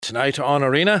Tonight on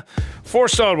Arena, four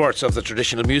stalwarts of the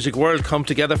traditional music world come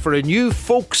together for a new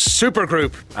folk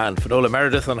supergroup, and Finola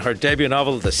Meredith on her debut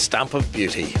novel The Stamp of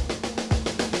Beauty.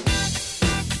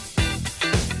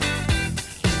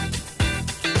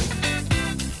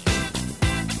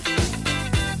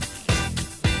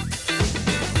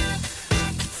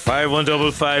 Five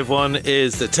 51551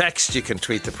 is the text. You can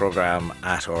tweet the programme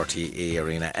at RTE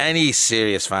Arena. Any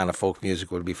serious fan of folk music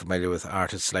will be familiar with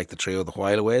artists like the trio The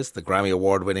Whileaways, the Grammy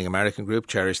Award winning American group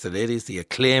Cherish the Ladies, the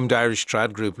acclaimed Irish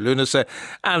trad group Lunasa,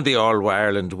 and the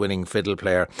All-Ireland winning fiddle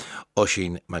player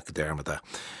Oisín McDermott.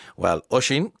 Well,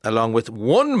 Oisín, along with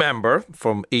one member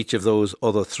from each of those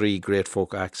other three great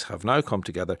folk acts, have now come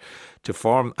together to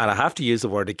form, and I have to use the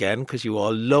word again because you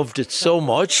all loved it so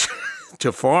much,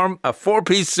 to form a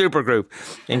four-piece supergroup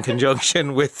in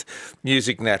conjunction with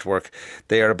Music Network.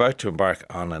 They are about to embark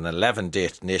on an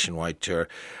 11-date nationwide tour,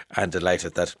 and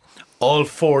delighted that all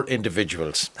four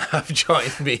individuals have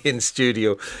joined me in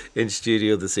studio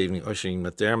this evening. Oisín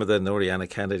McDermott, Noriana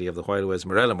Kennedy of the Whileaways,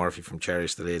 Morella Murphy from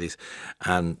Cherish the Ladies,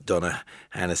 and Donna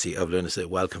Hennessy of Lunasa.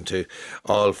 Welcome to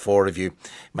all four of you.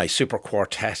 My super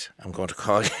quartet, I'm going to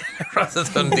call you, rather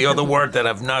than the other word that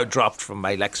I've now dropped from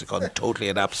my lexicon totally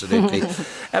and absolutely.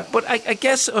 But I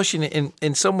guess, Oisín,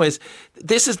 in some ways,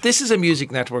 this is a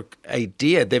Music Network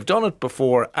idea. They've done it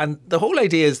before, and the whole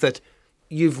idea is that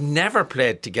you've never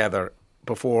played together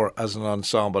before as an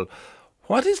ensemble.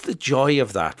 What is the joy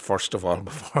of that, first of all,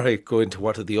 before I go into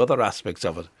what are the other aspects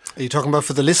of it? Are you talking about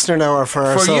for the listener now or for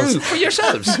ourselves? For you, for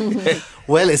yourselves.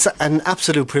 Well, it's an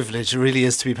absolute privilege, it really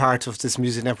is, to be part of this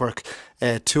Music Network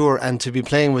tour and to be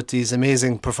playing with these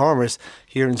amazing performers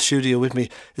here in the studio with me.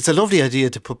 It's a lovely idea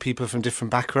to put people from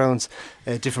different backgrounds,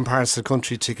 different parts of the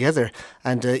country together.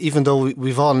 And even though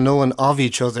we've all known of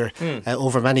each other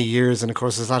over many years, and of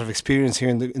course there's a lot of experience here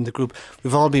in the group,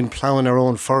 we've all been ploughing our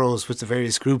own furrows with the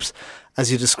various groups, as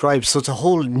you described. So it's a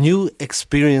whole new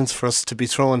experience for us to be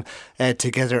thrown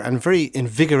together, and very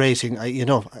invigorating.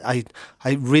 I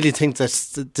really think that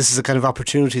this is a kind of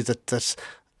opportunity that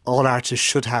all artists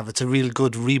should have. It's a real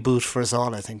good reboot for us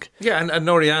all, I think. Yeah, and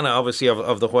Noriana, obviously,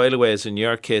 of the Whileaways, in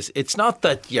your case, it's not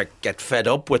that you get fed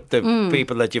up with the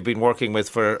people that you've been working with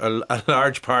for a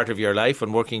large part of your life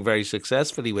and working very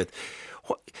successfully with.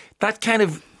 That kind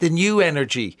of, the new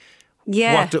energy,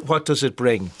 yeah. What does it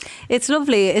bring? It's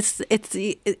lovely.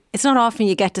 It's not often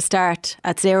you get to start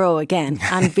at zero again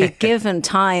and be given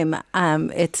time.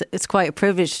 It's quite a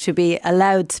privilege to be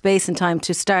allowed space and time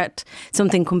to start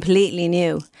something completely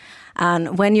new.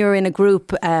 And when you're in a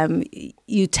group,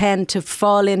 you tend to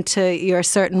fall into your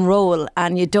certain role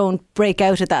and you don't break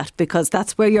out of that because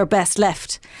that's where you're best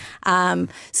left.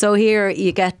 So here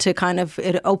you get to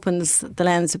it opens the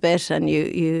lens a bit, and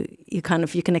you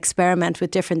can experiment with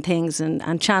different things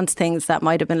and chance things that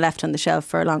might have been left on the shelf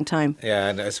for a long time. Yeah,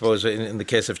 and I suppose in the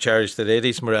case of Cherish the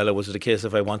Ladies, Morella, was it a case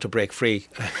of I want to break free?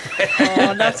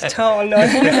 Oh, not at all, no.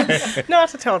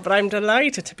 Not at all, but I'm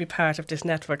delighted to be part of this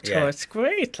network tour. Yeah. It's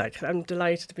great, I'm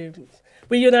delighted to be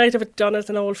reunited with Donna as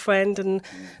an old friend, and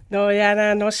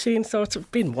Noriana and Oisín, so it's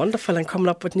been wonderful, and coming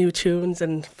up with new tunes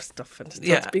and stuff, and so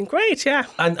it's been great, yeah.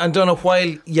 And Donna,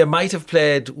 while you might have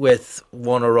played with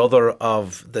one or other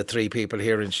of the three people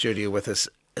here in studio with us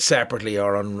separately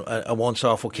or on a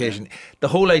once-off occasion, the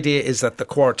whole idea is that the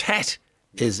quartet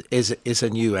is a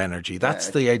new energy. That's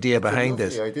the idea behind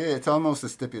this. The idea. It's almost a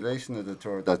stipulation of the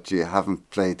tour that you haven't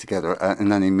played together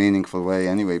in any meaningful way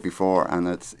anyway before, and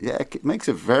it makes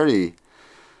it very,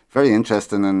 very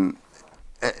interesting. And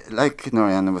like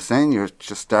Noriana was saying, you're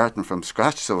just starting from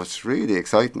scratch, so it's really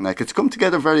exciting. It's come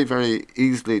together very, very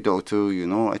easily though too.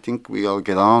 I think we all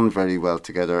get on very well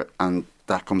together, and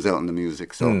that comes out in the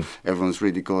music. So everyone's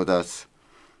really good at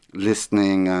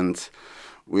listening, and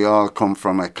we all come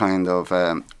from a kind of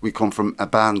we come from a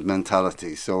band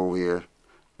mentality, so we're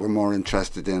more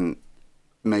interested in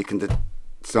making the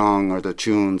song or the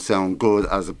tune sound good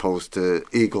as opposed to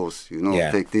egos.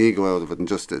 Take the ego out of it, and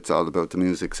just it's all about the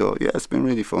music. So yeah, it's been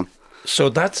really fun. So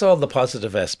that's all the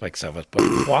positive aspects of it, but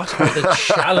what are the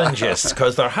challenges?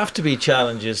 Because there have to be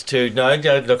challenges too. Now I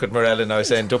look at Morella now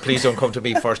saying, please don't come to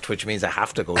me first, which means I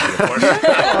have to go to you first.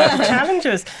 The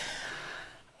challenges.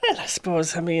 Well, I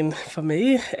suppose, for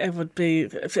me, it would be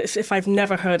if I've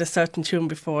never heard a certain tune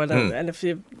before, and if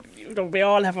you we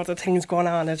all have other things going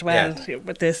on as well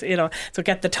with this, so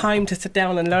get the time to sit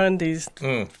down and learn these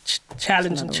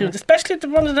challenging tunes, especially the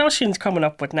one that Oisín's coming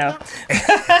up with now.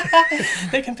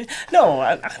 They can be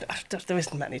there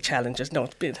isn't many challenges. No,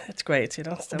 it's great,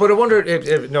 So. But I wonder, if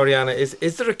Noriana,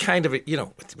 is there a kind of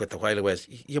with the While Aways,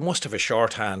 you must have a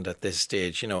shorthand at this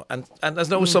stage, and I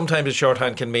know sometimes a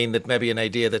shorthand can mean that maybe an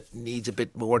idea that needs a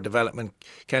bit more development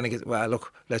kind of gets, well,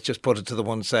 look, let's just put it to the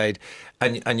one side,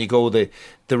 and you go the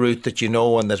route that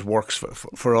and that works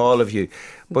for all of you.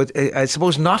 But I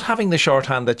suppose not having the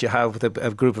shorthand that you have with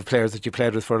a group of players that you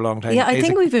played with for a long time. Yeah, I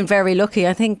think we've been very lucky.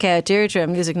 I think Deirdre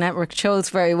Music Network chose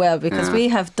very well, because we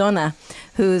have Donna,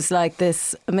 who's like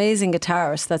this amazing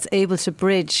guitarist that's able to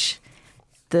bridge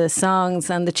the songs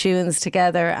and the tunes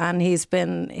together, and he's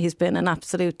been an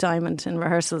absolute diamond in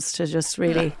rehearsals to just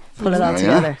really pull it all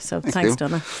together. So thanks,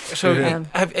 Donna. So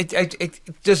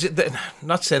does it,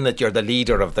 not saying that you're the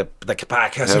leader of the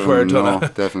pack, as it were, Donna,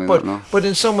 definitely not. But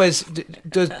in some ways,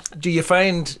 do you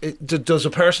find, does a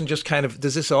person just kind of,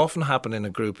 does this often happen in a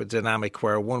group, a dynamic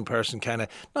where one person kind of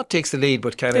not takes the lead,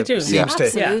 but kind of seems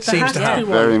to have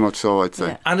very much so, I'd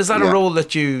say. And is that a role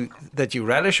that you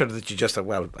relish, or that you just thought,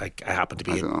 well, I happen to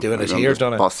be doing it here,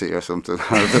 Donna? Bossy or something.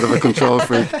 I'm a bit of a control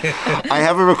freak. I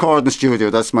have a recording studio.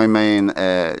 That's my main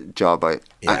job.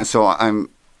 And so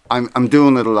I'm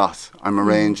doing it a lot. I'm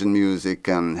arranging music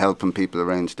and helping people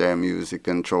arrange their music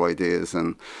and throw ideas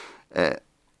and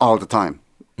all the time.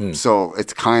 So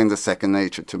it's kind of second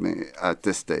nature to me at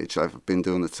this stage. I've been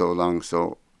doing it so long.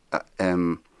 So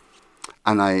and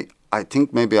I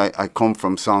think maybe I come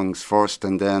from songs first,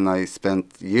 and then I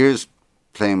spent years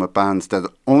playing with bands that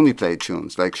only played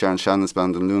tunes, like Sharon Shannon's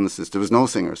band and Lunasis. There was no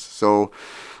singers. So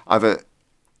I've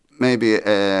maybe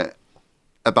a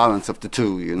balance of the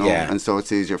two, and so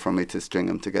it's easier for me to string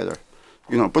them together,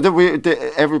 But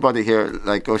everybody here,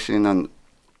 like Oisín and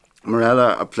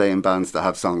Morella, are playing bands that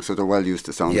have songs, so they're well used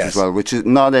to songs as well, which is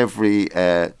not every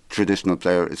traditional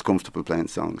player is comfortable playing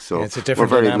songs. So it's a different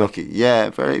we're very dynamic. lucky. Yeah,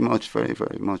 very much, very,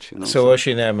 very much. So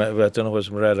Oisín, I don't know, was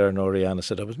Morella or Noriana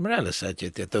said? It was Morella said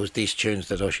that these tunes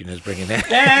that Oisín is bringing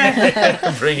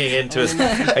into us.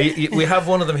 We have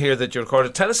one of them here that you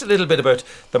recorded. Tell us a little bit about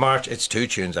the march. It's 2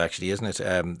 tunes actually, isn't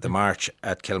it? The march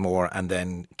at Kilmore and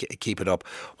then Keep It Up.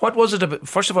 What was it about?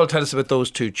 First of all, tell us about those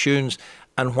 2 tunes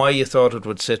and why you thought it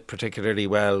would sit particularly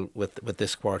well with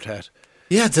this quartet.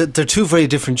 Yeah, they're 2 very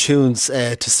different tunes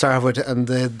to start with, and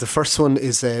the first one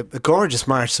is a gorgeous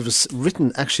march that was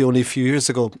written actually only a few years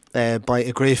ago by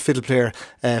a great fiddle player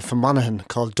from Monaghan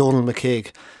called Donal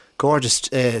McCaig. Gorgeous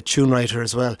tune writer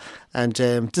as well, and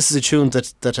this is a tune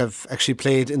that I've actually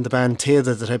played in the band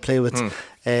Taylor that I play with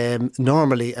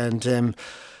normally, and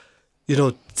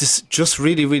this just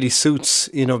really, really suits.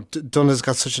 Donna's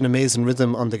got such an amazing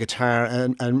rhythm on the guitar,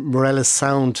 and Morella's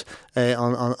sound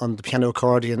on the piano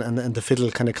accordion and the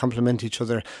fiddle kind of complement each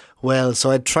other well. So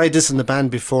I'd tried this in the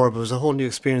band before, but it was a whole new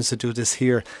experience to do this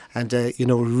here, and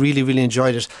really, really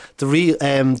enjoyed it. The reel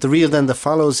then that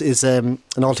follows is an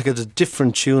altogether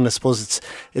different tune. I suppose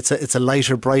it's a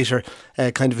lighter, brighter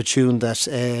kind of a tune that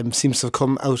seems to have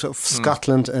come out of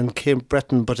Scotland and Cape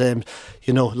Breton, but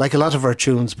like a lot of our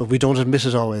tunes, but we don't admit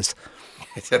it always.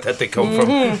 That they come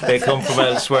from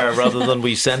elsewhere rather than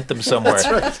we sent them somewhere.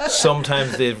 Right.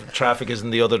 Sometimes the traffic is in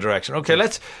the other direction. Okay,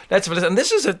 let's have a listen. And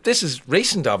this is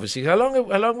recent, obviously. How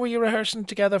long were you rehearsing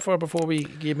together for before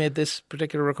you made this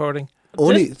particular recording?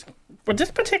 But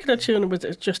this particular tune was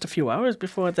just a few hours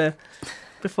before the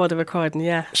recording.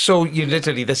 Yeah. So you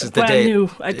literally, this is the day. New.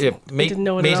 I didn't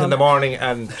know it meet in the morning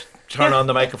and turn on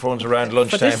the microphones around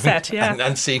lunchtime for this set,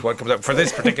 and see what comes out for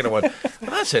this particular one.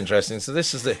 Well, that's interesting. So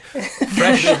this is the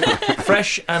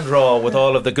fresh and raw, with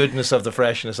all of the goodness of the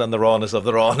freshness and the rawness of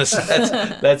the rawness.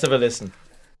 Let's have a listen.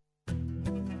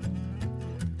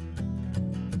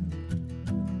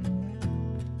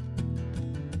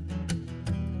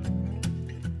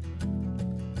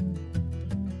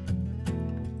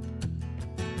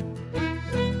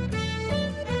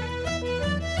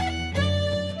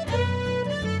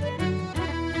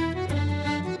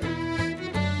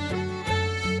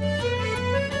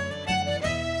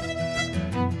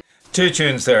 Two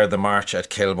tunes there, The March at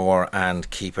Kilmore and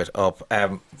Keep It Up.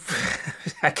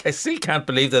 I still can't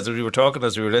believe that we were talking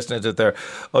as we were listening to it there.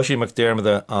 Oisín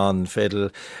McDermott on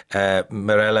fiddle,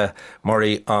 Morella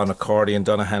Murray on accordion,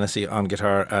 Donna Hennessy on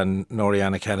guitar, and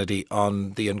Noriana Kennedy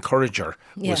on the Encourager.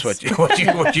 Yes. Was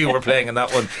what you were playing in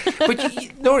that one. But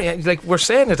Noriana, like we're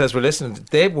saying it as we're listening,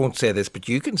 they won't say this, but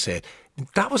you can say it.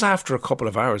 That was after a couple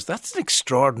of hours. That's an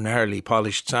extraordinarily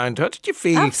polished sound. How did you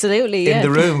feel? Absolutely, in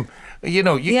the room?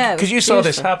 Because you saw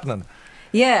this happening.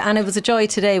 Yeah, and it was a joy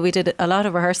today. We did a lot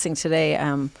of rehearsing today.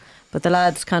 But the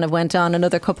lads kind of went on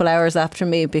another couple hours after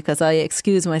me because I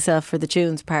excused myself for the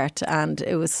tunes part, and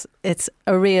it's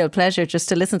a real pleasure just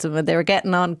to listen to them. They were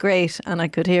getting on great, and I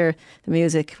could hear the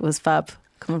music was fab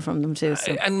coming from them too.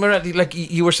 So. And Mirella, like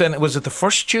you were saying, was it the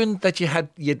first tune that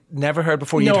you'd never heard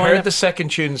before? No, You'd heard the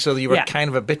second tune, so you were kind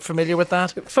of a bit familiar with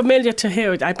that? Familiar to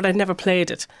hear it, but I'd never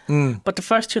played it. But the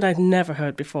first tune I'd never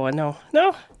heard before. No.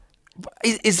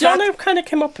 Is Donna that kind of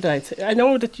came up with it. I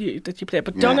know that you played,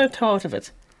 but Donna thought of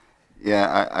it.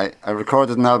 Yeah, I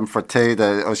recorded an album for Tay,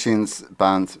 the Oisin's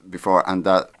band, before, and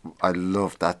that I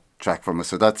loved that track from us.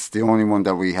 So that's the only one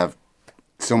that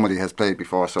somebody has played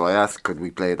before. So I asked, could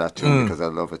we play that tune because I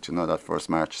love it, that first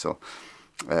march. So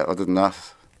other than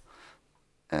that,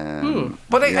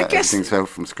 but I guess everything's out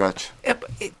from scratch. Yeah,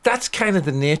 but that's kind of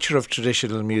the nature of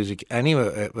traditional music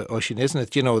anyway, Oisin, isn't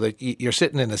it? That you're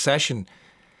sitting in a session,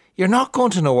 you're not going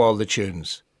to know all the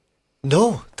tunes.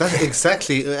 No, that's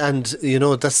exactly, and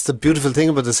that's the beautiful thing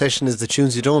about the session is the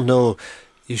tunes you don't know.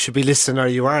 You should be listening, or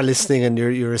you are listening, and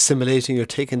you're assimilating, you're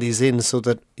taking these in, so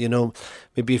that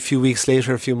maybe a few weeks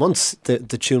later, a few months, the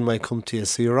tune might come to you.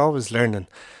 So you're always learning,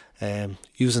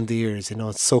 using the ears.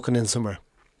 It's soaking in somewhere.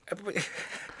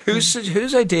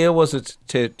 Whose idea was it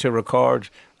to record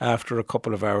after a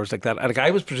couple of hours like that? Like, I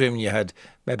was presuming you had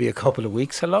maybe a couple of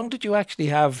weeks. How long did you actually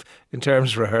have in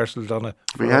terms of rehearsal, Donna?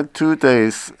 We had 2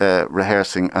 days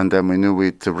rehearsing, and then we knew we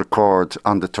had to record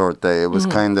on the third day. It was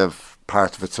kind of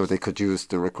part of it, so they could use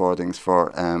the recordings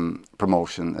for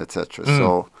promotion, etc.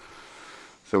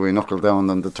 So we knuckled down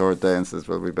on the third day and says,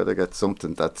 well, we better get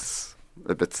something that's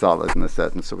a bit solid in a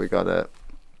setting. So we got a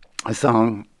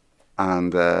song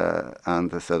and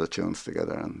a set of tunes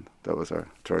together, and that was our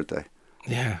third day.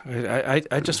 Yeah,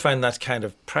 I just find that kind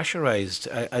of pressurised.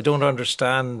 I don't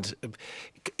understand.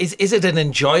 Is it an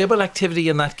enjoyable activity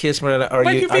in that case, Mirella? Or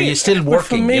are you still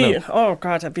working? For me, oh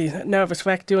God, I'd be a nervous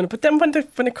wreck doing it. But then when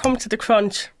it comes to the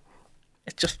crunch,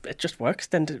 it just works.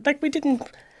 Then did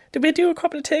we do a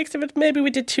couple of takes of it? Maybe we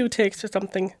did 2 takes or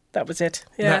something. That was it.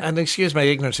 Yeah. And excuse my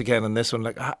ignorance again on this one.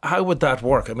 Like, how would that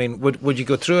work? I mean, would you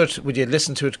go through it? Would you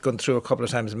listen to it, gone through a couple of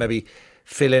times, and maybe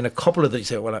fill in a couple of these?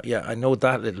 Say, well, yeah, I know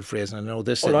that little phrase, and I know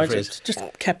this little phrase. Just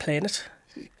kept playing it.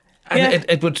 And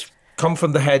it would come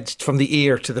from the head, from the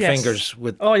ear to the fingers.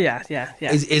 Oh yeah.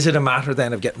 Is it a matter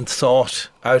then of getting thought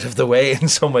out of the way in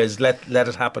some ways? Let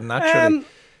it happen naturally.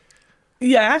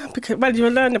 Yeah, because you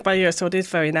learn it by ear, so it is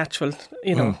very natural,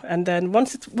 And then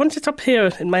once it's up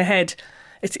here in my head,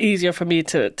 it's easier for me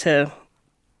to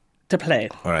play.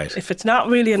 All right. If it's not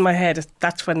really in my head,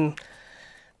 that's when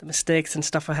the mistakes and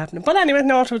stuff are happening. But anyway,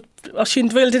 she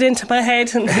drilled it into my head.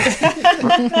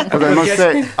 But I must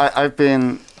say, I've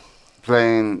been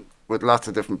playing with lots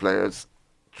of different players,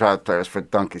 trad players for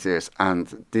donkey's years,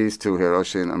 and these two here,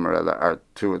 Oisin and Mirella, are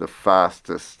 2 of the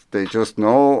fastest. They just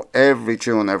know every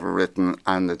tune ever written,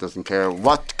 and it doesn't care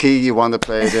what key you want to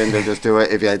play it in, they'll just do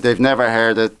it. If they've never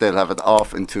heard it, they'll have it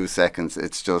off in 2 seconds.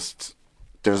 It's just,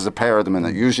 there's a pair of them in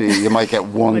it. Usually you might get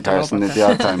one person at the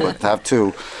odd time, but to have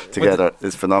 2 together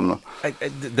is phenomenal.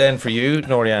 Then for you,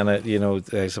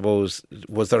 Noriana, I suppose,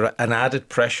 was there an added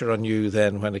pressure on you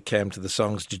then when it came to the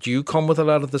songs? Did you come with a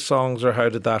lot of the songs, or how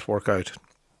did that work out?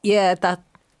 Yeah,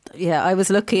 I was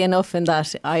lucky enough in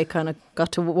that I kind of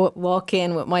got to walk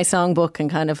in with my songbook and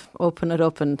kind of open it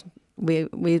up, and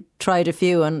we tried a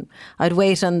few, and I'd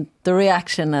wait on the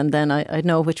reaction, and then I'd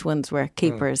know which ones were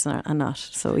keepers and not.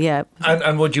 So yeah.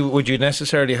 And would you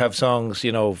necessarily have songs,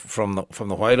 from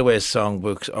the While Away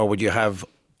songbooks, or would you have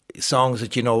songs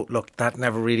that look, that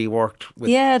never really worked with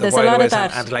there's the a lot While of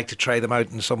that, and I'd like to try them out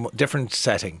in some different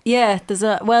setting? Yeah,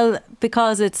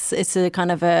 because it's a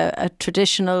kind of a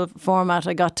traditional format,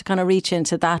 I got to kind of reach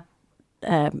into that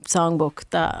songbook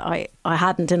that I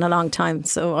hadn't in a long time.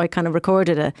 So I kind of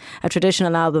recorded a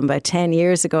traditional album about 10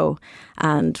 years ago,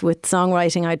 and with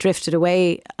songwriting I drifted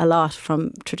away a lot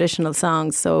from traditional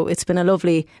songs, so it's been a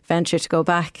lovely venture to go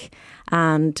back,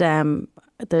 and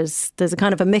there's a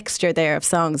kind of a mixture there of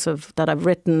songs that I've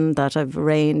written, that I've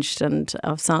arranged, and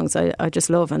of songs I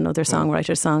just love, and other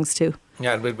songwriters' songs too.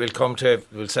 Yeah, and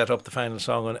we'll set up the final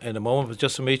song in a moment. But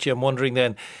just to meet you, I'm wondering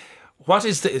then, what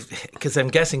is because I'm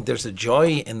guessing there's a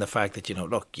joy in the fact that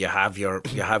look, you have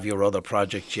your other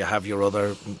projects, you have your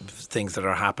other things that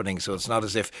are happening, so it's not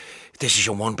as if this is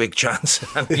your one big chance,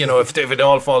 and if it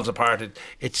all falls apart,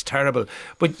 it's terrible.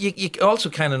 But you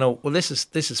also kind of know, well, this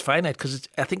is finite, because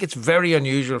I think it's very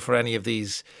unusual for any of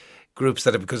these groups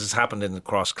because it's happened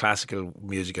across classical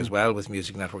music as well with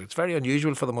Music Network. It's very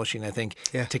unusual for the Oisin, I think,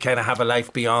 to kind of have a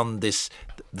life beyond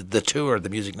the tour, the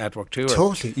Music Network tour.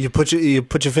 Totally, you put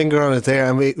your finger on it there,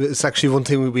 and it's actually one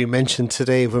thing we mentioned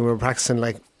today when we were practicing.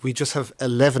 Like, we just have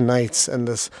 11 nights, and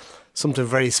there's something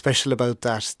very special about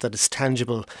that is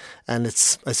tangible, and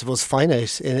it's, I suppose,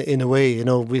 finite in a way. You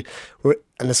know, we're,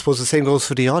 and I suppose the same goes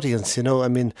for the audience. You know, I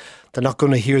mean, they're not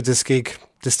going to hear this gig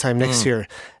this time next year.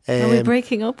 Are we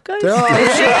breaking up, guys? Sorry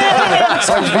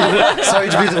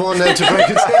to be the one now to break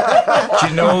it. Do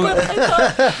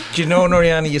you know,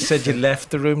 Noriana, you said you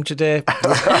left the room today?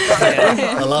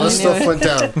 A lot of stuff went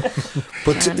down.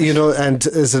 But, you know, and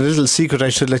as a little secret I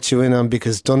should let you in on,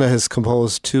 because Donna has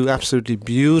composed 2 absolutely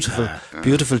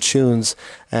beautiful tunes,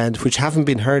 and which haven't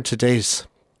been heard to date.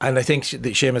 And I think that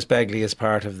Seamus Begley is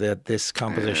part of this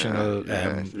compositional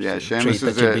treat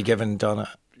that you'll be given, Donna.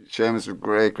 Seamus is a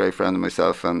great friend of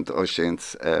myself and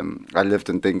Oisín's. I lived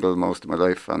in Dingle most of my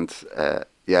life, and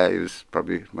he was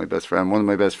probably my best friend, one of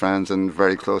my best friends, and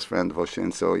very close friend of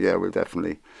Oisín. So yeah, we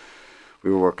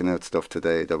were working out stuff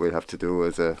today that we'll have to do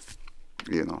as a,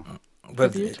 you know.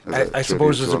 But I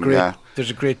suppose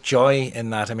there's a great joy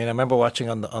in that. I mean, I remember watching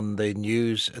on the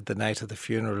news at the night of the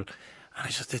funeral, and I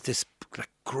just did this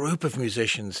group of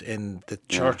musicians in the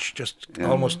church,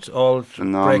 almost all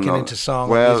breaking into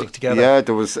song and music together. Yeah,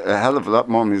 there was a hell of a lot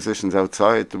more musicians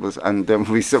outside. And then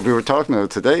we were talking about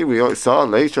it today. We saw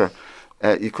later,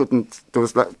 there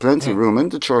was plenty of room in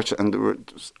the church, and there were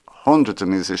hundreds of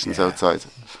musicians outside.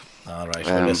 All right,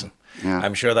 well, listen. Yeah.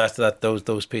 I'm sure that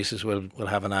those pieces will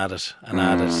have an added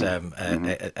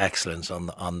excellence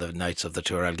on the nights of the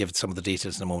tour. I'll give some of the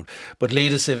details in a moment. But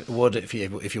lead us, if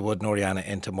you would, Noriana,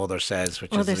 into Mother Says,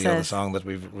 which is the other song that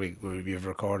we've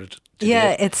recorded today.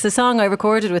 Yeah, it's the song I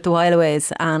recorded with the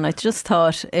Whileaways, and I just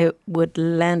thought it would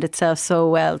lend itself so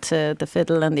well to the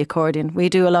fiddle and the accordion. We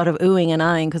do a lot of oohing and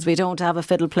eyeing because we don't have a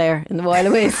fiddle player in the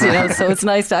Whileaways, you know, so it's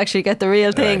nice to actually get the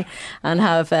real thing and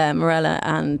have Morella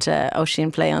and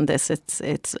Oisín play on this.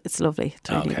 It's lovely. It's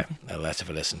really lovely. Now let's have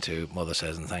a listen to Mother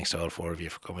Says, and thanks to all 4 of you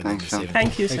for coming in this evening.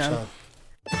 Thank you, Sean.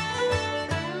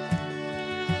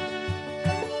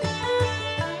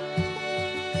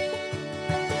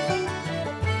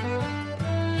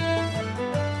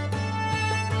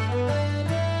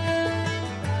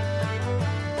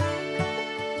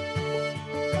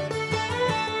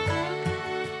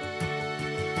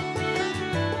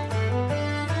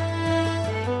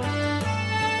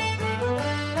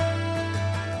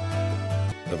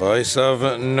 Voice of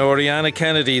Noriana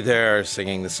Kennedy there,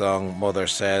 singing the song Mother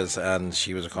Says, and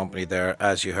she was accompanied there,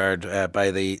 as you heard,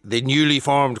 by the newly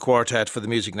formed quartet for the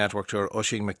Music Network Tour,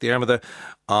 Oisín McDiarmid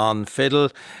on fiddle,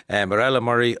 Morella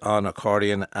Murray on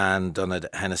accordion, and Donald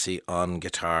Hennessy on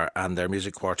guitar, and their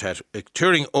music quartet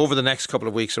touring over the next couple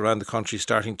of weeks around the country,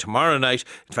 starting tomorrow night.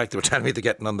 In fact, they were telling me they're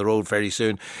getting on the road very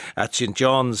soon at St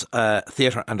John's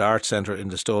Theatre and Arts Centre in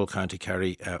Listowel, County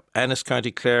Kerry, Ennis,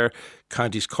 County Clare,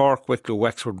 counties Cork, Wicklow,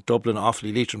 Wexford, Dublin,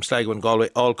 Offaly, Leitrim, Sligo and Galway,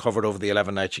 all covered over the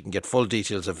 11 nights. You can get full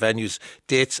details of venues,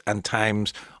 dates and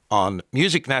times on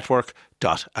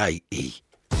musicnetwork.ie.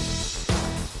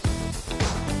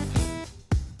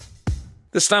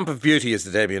 The Stamp of Beauty is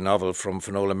the debut novel from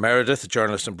Finola Meredith, a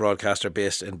journalist and broadcaster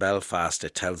based in Belfast.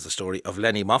 It tells the story of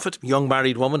Lenny Moffat, a young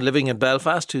married woman living in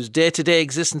Belfast whose day-to-day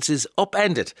existence is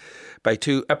upended by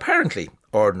 2 apparently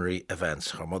ordinary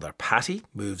events. Her mother, Patty,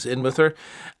 moves in with her,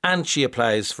 and she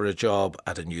applies for a job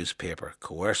at a newspaper.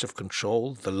 Coercive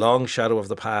control, the long shadow of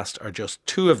the past are just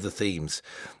 2 of the themes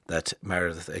that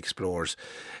Meredith explores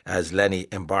as Lenny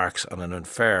embarks on an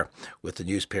affair with the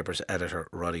newspaper's editor,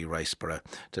 Roddy Riceborough.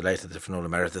 Delighted that Finola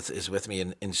Meredith is with me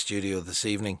in studio this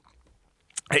evening.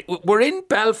 We're in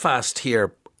Belfast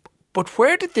here, but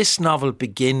where did this novel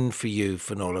begin for you,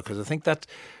 Finola? Because I think that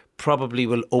probably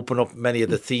will open up many of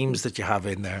the themes that you have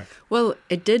in there. Well,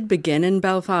 it did begin in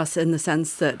Belfast in the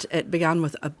sense that it began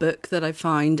with a book that I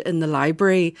found in the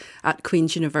library at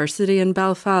Queen's University in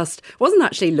Belfast. I wasn't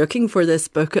actually looking for this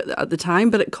book at the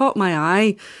time, but it caught my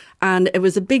eye. And it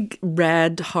was a big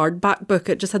red hardback book.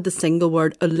 It just had the single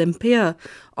word Olympia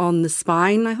on the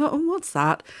spine. I thought, oh, what's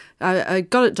that? I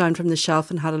got it down from the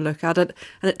shelf and had a look at it.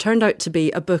 And it turned out to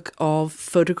be a book of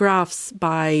photographs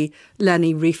by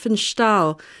Leni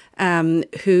Riefenstahl,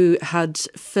 who had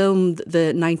filmed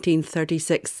the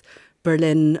 1936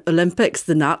 Berlin Olympics,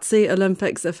 the Nazi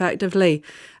Olympics, effectively.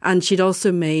 And she'd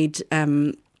also made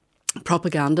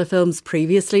propaganda films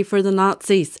previously for the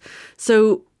Nazis.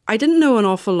 So I didn't know an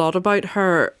awful lot about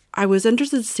her. I was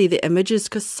interested to see the images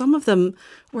because some of them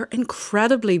were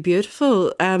incredibly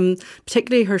beautiful,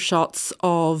 particularly her shots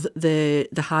of the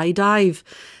high dive.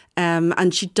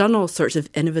 And she'd done all sorts of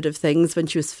innovative things when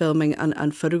she was filming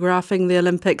and photographing the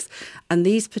Olympics. And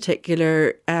these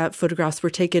particular photographs were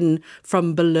taken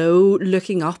from below,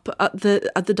 looking up at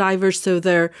the divers, so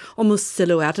they're almost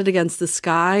silhouetted against the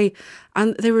sky.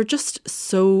 And they were just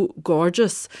so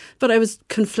gorgeous. But I was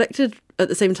conflicted at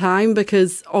the same time,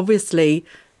 because obviously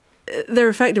they're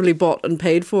effectively bought and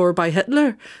paid for by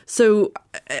Hitler. So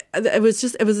it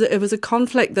was a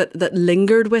conflict that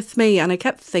lingered with me, and I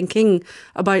kept thinking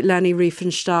about Leni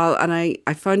Riefenstahl, and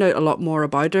I found out a lot more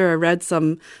about her. I read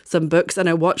some books, and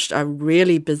I watched a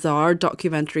really bizarre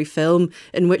documentary film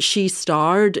in which she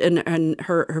starred in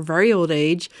her very old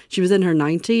age. She was in her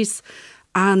 90s.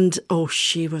 And,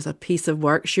 she was a piece of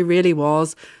work. She really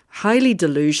was. Highly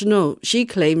delusional. She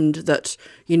claimed that,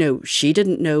 she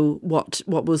didn't know what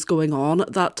was going on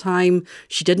at that time.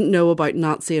 She didn't know about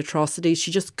Nazi atrocities.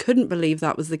 She just couldn't believe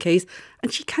that was the case.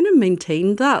 And she kind of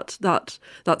maintained that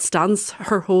stance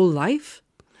her whole life.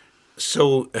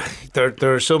 So there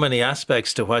are so many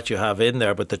aspects to what you have in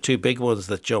there, but the two big ones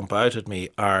that jump out at me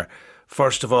are,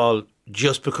 first of all,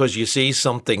 just because you see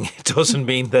something, it doesn't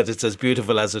mean that it's as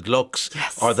beautiful as it looks,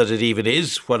 or that it even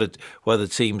is what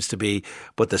it seems to be.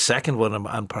 But the second one,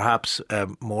 and perhaps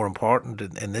more important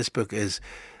in this book, is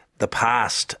the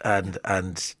past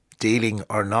and dealing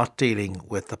or not dealing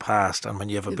with the past. And when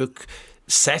you have a book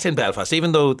set in Belfast,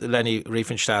 even though Leni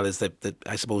Riefenstahl is the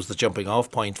I suppose the jumping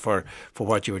off point for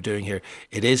what you were doing here,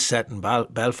 it is set in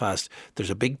Belfast. There's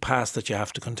a big past that you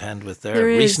have to contend with there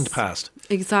recent past.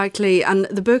 Exactly. And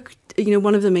the book,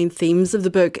 one of the main themes of the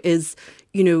book is,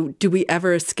 do we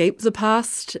ever escape the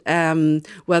past?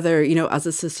 Whether, as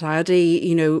a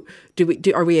society,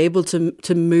 are we able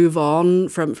to move on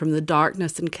from the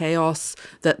darkness and chaos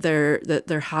that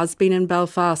there has been in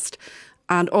Belfast?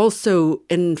 And also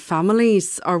in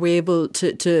families, are we able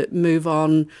to move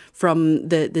on from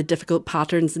the difficult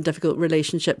patterns and difficult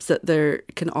relationships that there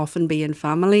can often be in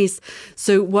families?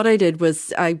 So what I did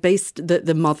was I based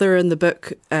the mother in the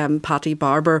book, Patty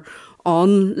Barber,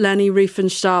 on Leni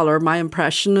Riefenstahl, or my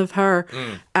impression of her.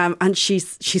 And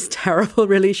she's terrible,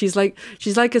 really. She's like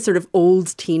a sort of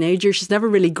old teenager. She's never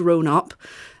really grown up.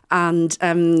 And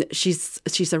she's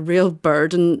a real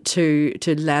burden to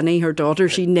Leni, her daughter.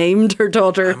 She named her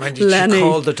daughter Leni. She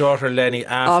called the daughter Leni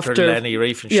after Leni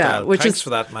Riefenstahl. Yeah, Thanks for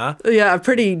that, Ma. Yeah, a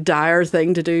pretty dire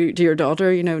thing to do to your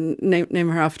daughter. Name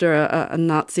her after a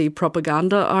Nazi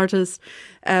propaganda artist.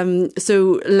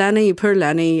 So poor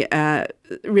Leni,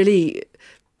 really.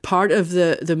 Part of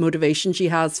the motivation she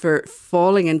has for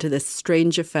falling into this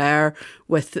strange affair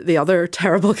with the other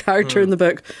terrible character in the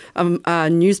book, a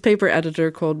newspaper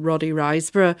editor called Roddy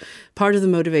Riseborough, part of the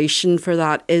motivation for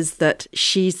that is that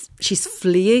she's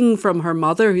fleeing from her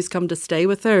mother who's come to stay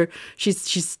with her.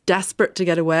 She's desperate to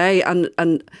get away, and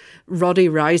Roddy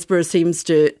Riseborough seems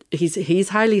to, he's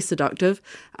highly seductive,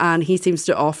 and he seems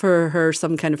to offer her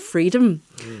some kind of freedom.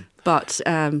 But,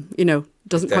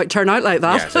 doesn't quite turn out like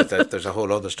that. Yeah, there's a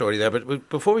whole other story there. But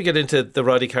before we get into the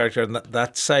Roddy character and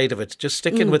that side of it, just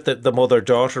sticking with the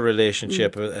mother-daughter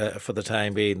relationship for the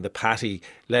time being, the Patty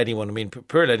Leni one. I mean,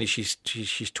 poor Leni, she's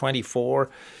 24.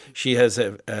 She has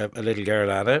a little girl,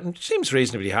 Anna, and seems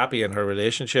reasonably happy in her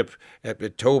relationship.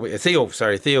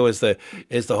 Theo is the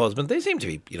husband. They seem to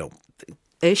be,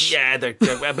 Ish. Yeah, they're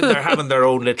having their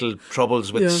own little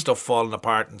troubles with stuff falling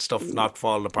apart and stuff not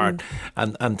falling apart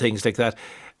and things like that.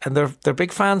 And they're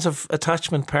big fans of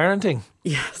attachment parenting.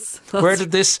 Yes. Where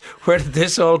did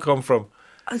this all come from?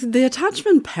 The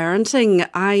attachment parenting,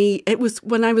 it was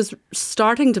when I was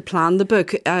starting to plan the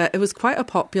book, it was quite a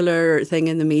popular thing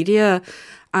in the media.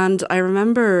 And I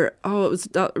remember, it was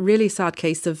a really sad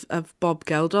case of Bob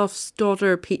Geldof's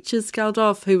daughter, Peaches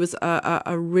Geldof, who was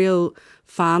a real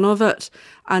fan of it.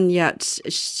 And yet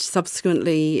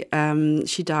subsequently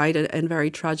she died in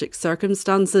very tragic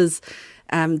circumstances.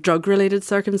 Drug-related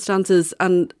circumstances,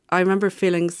 and I remember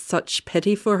feeling such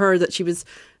pity for her that she was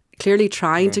clearly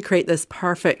trying to create this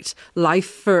perfect life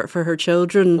for her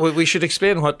children. Well, we should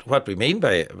explain what we mean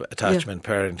by attachment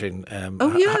parenting.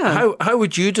 How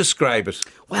would you describe it?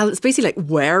 Well, it's basically like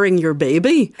wearing your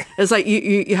baby. It's like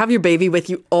you have your baby with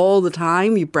you all the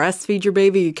time. You breastfeed your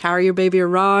baby, you carry your baby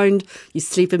around, you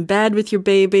sleep in bed with your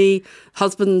baby.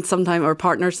 Husband sometimes or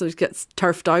partner sometimes gets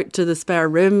turfed out to the spare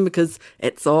room because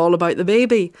it's all about the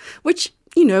baby, which,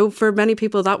 for many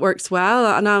people that works well,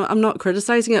 and I'm not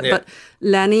criticising it, but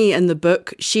Leni in the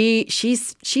book,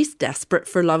 she's desperate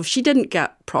for love. She didn't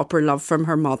get proper love from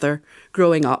her mother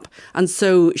growing up, and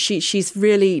so she's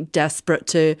really desperate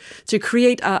to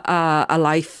create a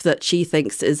life that she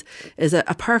thinks is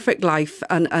a perfect life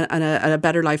and a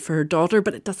better life for her daughter,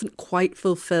 but it doesn't quite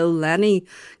fulfil Leni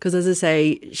because, as I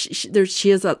say, she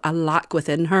has a lack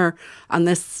within her, and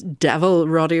this devil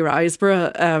Roddy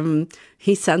Riseborough,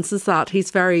 he senses that.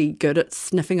 He's very good at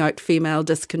sniffing out female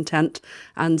discontent,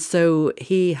 and so so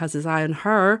he has his eye on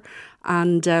her.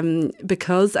 And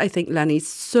because I think Lenny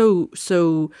feels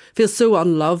so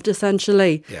unloved,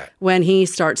 essentially, when he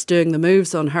starts doing the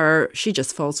moves on her, she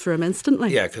just falls for him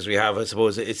instantly. Yeah, because we have, I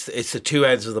suppose, it's the two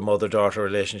ends of the mother-daughter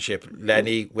relationship.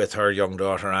 Lenny with her young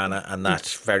daughter Anna, and that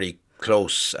very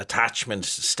close attachment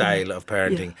style of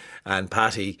parenting, and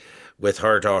Patty with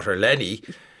her daughter Lenny.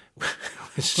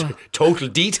 Total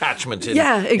detachment.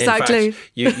 Exactly. In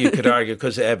fact, you could argue,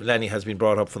 because Lenny has been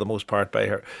brought up for the most part by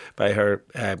her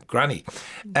granny.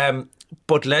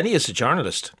 But Lenny is a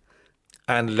journalist,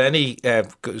 and Lenny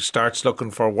starts looking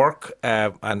for work,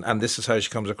 and this is how she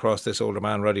comes across this older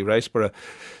man, Roddy Riceborough.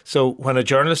 So when a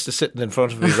journalist is sitting in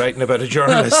front of me writing about a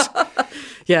journalist,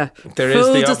 there is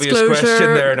the obvious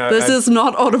question there now. This is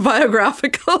not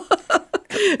autobiographical.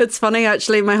 It's funny,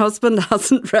 actually. My husband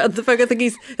hasn't read the book. I think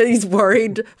he's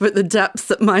worried about the depths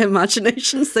that my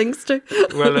imagination sinks to.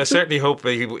 Well, I certainly hope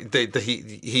that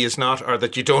he is not, or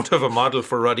that you don't have a model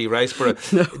for Roddy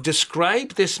Riceborough. No.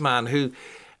 Describe this man who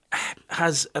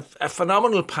has a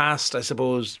phenomenal past, I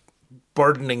suppose,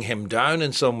 burdening him down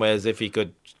in some ways, if he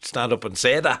could stand up and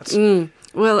say that.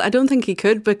 Well, I don't think he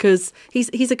could, because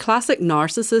he's a classic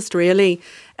narcissist, really.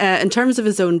 In terms of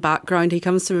his own background, he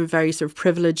comes from a very sort of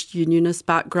privileged unionist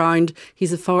background.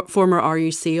 He's a former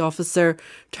RUC officer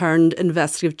turned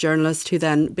investigative journalist who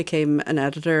then became an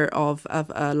editor of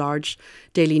a large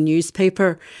daily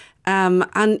newspaper.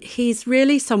 And he's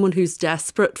really someone who's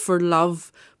desperate for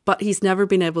love, but he's never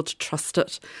been able to trust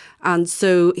it. And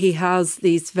so he has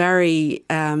these very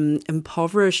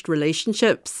impoverished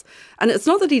relationships. And it's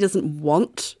not that he doesn't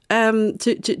want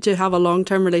to have a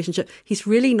long-term relationship. He's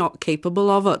really not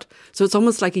capable of it. So it's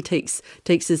almost like he takes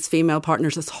his female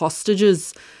partners as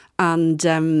hostages. And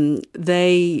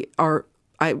they are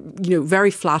very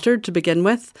flattered to begin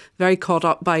with, very caught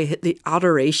up by the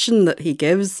adoration that he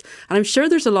gives. And I'm sure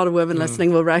there's a lot of women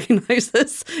listening will recognise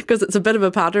this, because it's a bit of a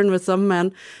pattern with some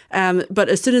men. But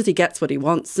as soon as he gets what he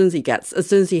wants, as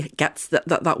soon as he gets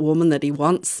that woman that he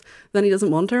wants, then he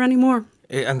doesn't want her anymore.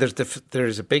 And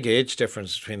there's a big age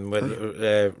difference between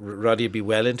when Roddy would be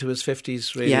well into his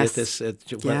 50s, really, at this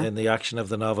in the action of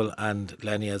the novel, and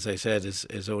Lenny, as I said,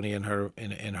 is only in her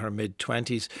mid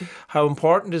 20s. How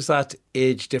important is that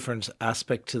age difference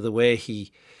aspect to the way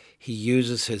he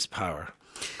uses his power?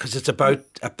 Because it's about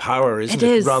a power, isn't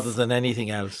it, rather than anything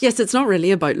else? Yes, it's not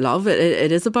really about love.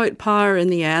 It is about power in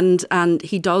the end. And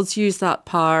he does use that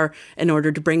power in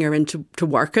order to bring her into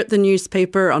work at the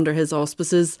newspaper under his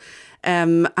auspices.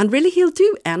 And really, he'll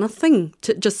do anything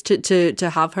to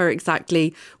have her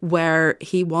exactly where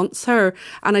he wants her.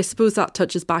 And I suppose that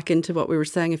touches back into what we were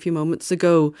saying a few moments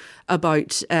ago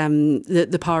about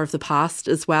the power of the past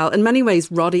as well. In many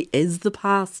ways, Roddy is the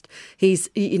past. He's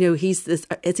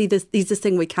this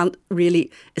thing we can't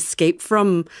really escape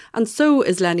from. And so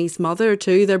is Lenny's mother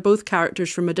too. They're both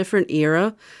characters from a different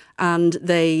era, and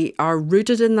they are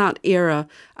rooted in that era.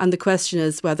 And the question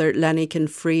is whether Lenny can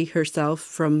free herself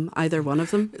from either one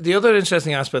of them. The other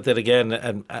interesting aspect that, again,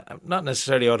 and not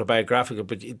necessarily autobiographical,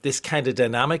 but this kind of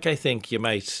dynamic, I think you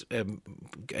might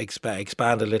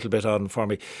expand a little bit on for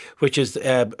me, which is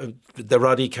the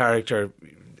Roddy character.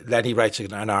 Lenny writes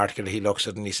an article, he looks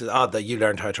at it and he says, that you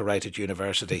learned how to write at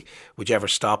university. Would you ever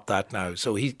stop that now?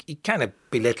 So he kind of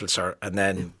belittles her and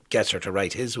then gets her to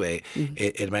write his way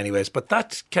in many ways. But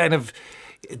that's kind of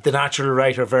the natural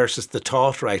writer versus the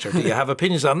taught writer. Do you have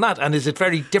opinions on that? And is it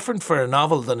very different for a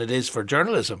novel than it is for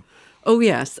journalism? Oh,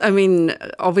 yes. I mean,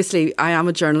 obviously, I am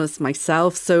a journalist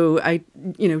myself, so I,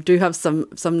 do have some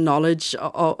knowledge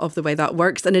of the way that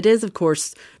works. And it is, of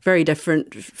course, very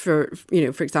different for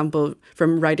example,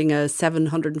 from writing a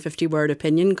 750-word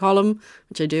opinion column,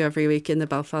 which I do every week in the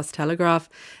Belfast Telegraph,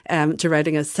 to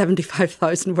writing a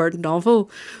 75,000-word novel.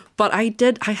 But I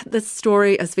had this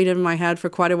story has been in my head for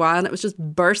quite a while, and it was just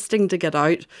bursting to get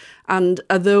out. And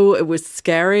although it was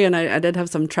scary, and I did have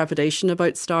some trepidation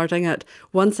about starting it,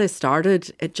 once I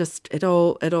started, it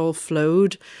all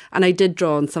flowed. And I did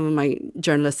draw on some of my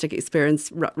journalistic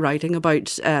experience writing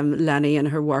about Lenny and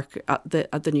her work at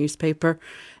the newspaper.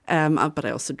 But I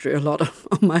also drew a lot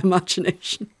on my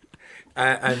imagination.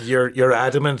 And you're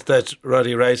adamant that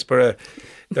Roddy Riceborough,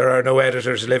 there are no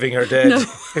editors, living or dead,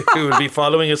 who will be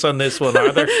following us on this one,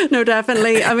 are there? No,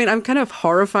 definitely. I mean, I'm kind of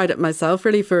horrified at myself,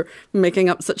 really, for making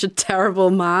up such a terrible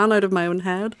man out of my own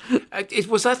head.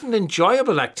 Was that an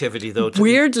enjoyable activity, though?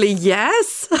 Weirdly,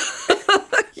 yes.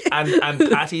 And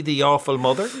Patty, the awful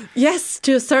mother? Yes,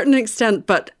 to a certain extent,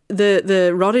 but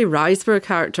the Roddy Riceborough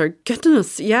character,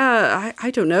 goodness, yeah,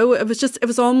 I don't know. It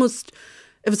was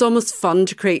almost fun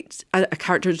to create a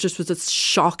character that just was as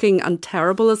shocking and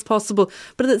terrible as possible.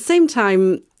 But at the same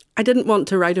time, I didn't want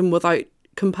to write him without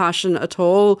compassion at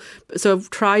all. So I've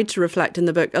tried to reflect in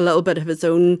the book a little bit of his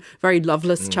own very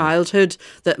loveless childhood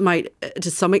that might, to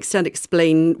some extent,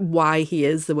 explain why he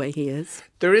is the way he is.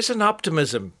 There is an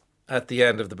optimism at the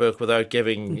end of the book, without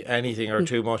giving anything or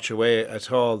too much away at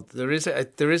all. There is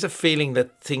a feeling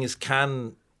that things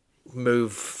can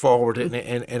move forward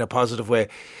in a positive way.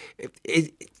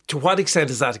 To what extent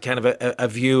is that kind of a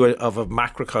view of a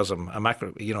macrocosm,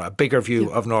 a bigger view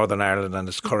of Northern Ireland and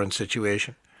its current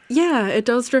situation? Yeah, it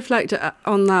does reflect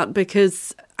on that,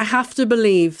 because I have to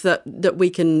believe that we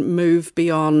can move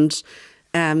beyond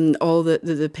all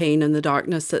the pain and the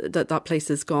darkness that place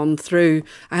has gone through.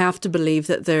 I have to believe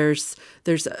that there's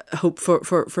a hope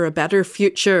for a better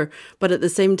future. But at the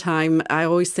same time, I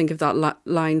always think of that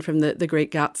line from the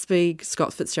Great Gatsby,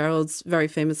 Scott Fitzgerald's very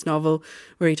famous novel,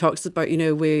 where he talks about,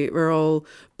 we're all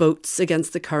boats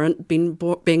against the current, being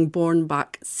borne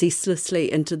back ceaselessly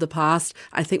into the past.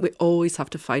 I think we always have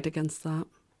to fight against that.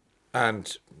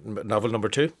 And novel number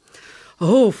 2?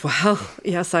 Oh, well,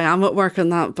 yes, I am at work on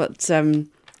that, but it's a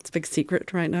big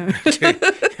secret right now.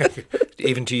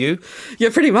 Even to you? Yeah,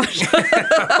 pretty much.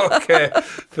 Okay.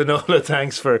 Finola,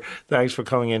 thanks for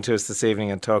coming into us this evening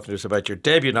and talking to us about your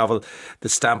debut novel, The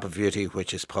Stamp of Beauty,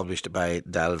 which is published by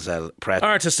Dalzell Press.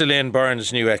 Artist Elaine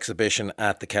Byrne's new exhibition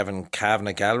at the Kevin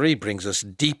Kavanagh Gallery brings us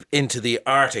deep into the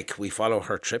Arctic. We follow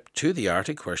her trip to the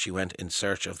Arctic, where she went in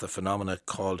search of the phenomena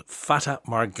called Fata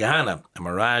Morgana, a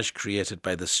mirage created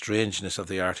by the strangeness of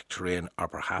the Arctic terrain, or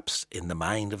perhaps in the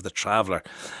mind of the traveller.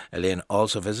 Elaine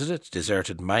also visited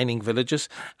deserted mining villages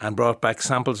and brought back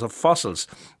samples of fossils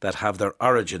that have their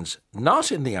origins not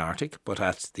in the Arctic but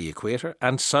at the equator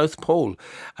and South Pole,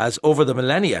 as over the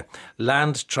millennia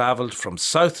land travelled from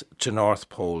South to North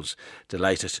Poles.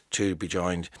 Delighted to be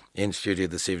joined in studio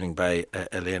this evening by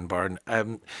Elaine Byrne.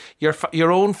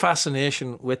 Your own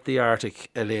fascination with the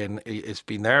Arctic, Elaine, it's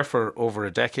been there for over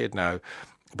a decade now,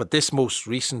 but this most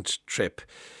recent trip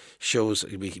shows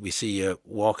we see you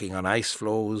walking on ice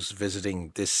floes,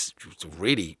 visiting this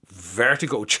really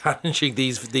vertigo challenging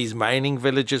these mining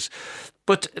villages.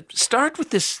 But start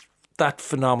with that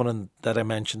phenomenon that I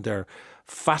mentioned there,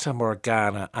 Fata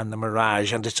Morgana and the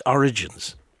mirage and its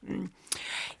origins.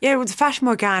 Yeah, well, the Fata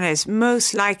Morgana is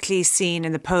most likely seen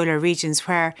in the polar regions,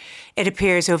 where it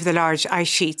appears over the large ice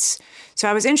sheets. So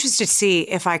I was interested to see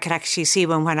if I could actually see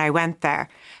one when I went there.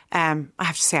 I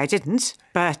have to say I didn't,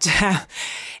 but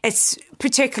it's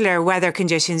particular weather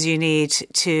conditions you need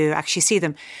to actually see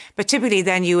them. But typically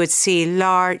then you could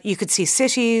see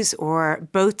cities or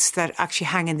boats that actually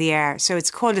hang in the air. So it's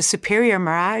called a superior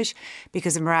mirage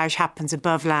because the mirage happens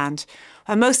above land.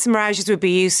 And most of the mirages would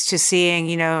be used to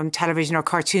seeing, on television or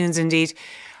cartoons indeed,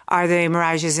 are the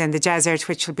mirages in the desert,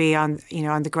 which will be on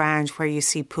the ground where you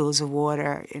see pools of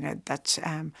water, that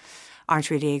aren't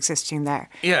really existing there.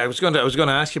 Yeah, I was going to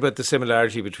ask you about the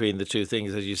similarity between the two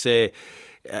things. As you say,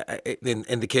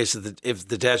 in the case of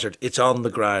the desert, it's on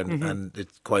the ground, and it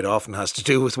quite often has to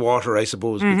do with water, I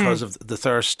suppose, because of the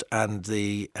thirst and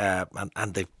the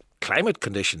climate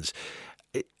conditions.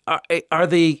 Are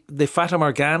the Fata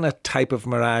Morgana type of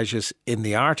mirages in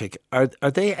the Arctic, are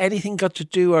they anything got to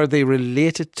do, are they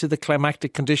related to the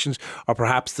climatic conditions or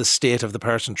perhaps the state of the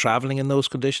person travelling in those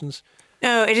conditions?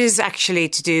 No, it is actually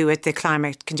to do with the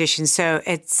climate conditions. So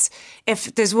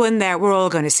if there's one there, we're all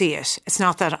going to see it. It's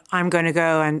not that I'm going to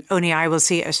go and only I will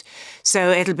see it.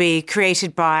 So it'll be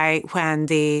created by when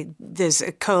there's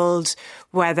a cold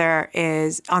weather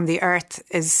is on the earth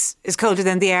is colder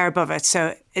than the air above it.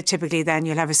 So typically then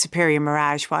you'll have a superior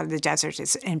mirage while the desert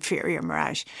is inferior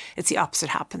mirage. It's the opposite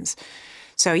happens.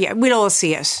 So yeah, we'll all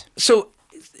see it. So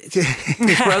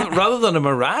rather than a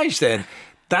mirage then,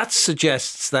 that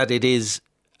suggests that it is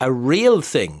a real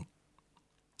thing.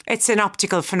 It's an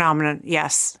optical phenomenon,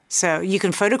 yes. So you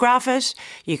can photograph it,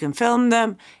 you can film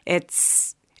them.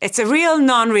 It's a real,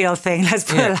 non-real thing, let's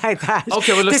put it like that.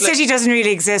 Okay, well, the city doesn't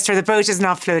really exist, or the boat is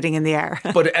not floating in the air.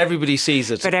 But everybody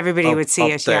sees it. But everybody would see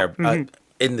it, there,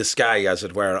 in the sky, as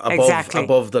it were,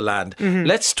 above the land.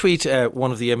 Let's tweet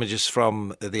one of the images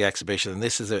from the exhibition, and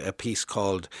this is a piece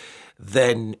called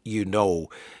Then You Know.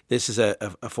 This is a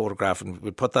photograph, and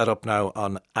we'll put that up now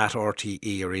on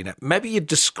 @RTE Arena. Maybe you'd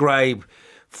describe,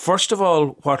 first of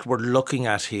all, what we're looking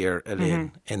at here,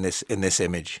 Elaine, in this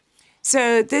image.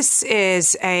 So this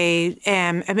is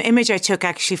an image I took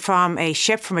actually from a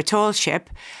tall ship.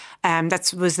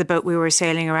 That was the boat we were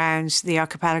sailing around the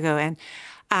archipelago in.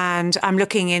 And I'm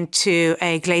looking into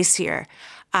a glacier.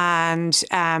 And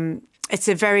it's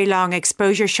a very long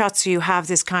exposure shot, so you have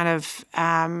this kind of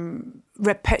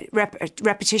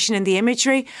repetition in the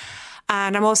imagery.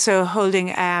 And I'm also holding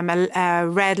a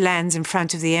red lens in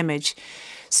front of the image.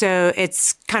 So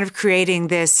it's kind of creating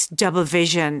this double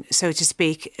vision, so to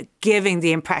speak, giving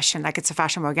the impression like it's a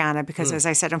Fata Morgana, because as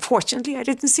I said, unfortunately, I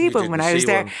didn't see one when I was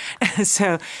there.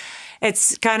 So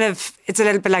it's a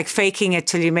little bit like faking it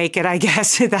till you make it, I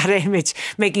guess, that image,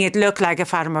 making it look like a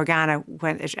Fata Morgana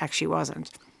when it actually wasn't.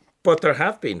 But there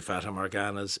have been Fata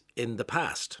Morganas in the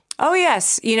past. Oh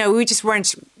yes, we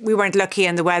weren't lucky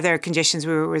in the weather conditions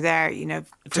we were there.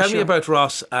 Tell me about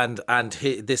Ross and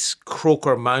this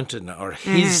Croker Mountain, or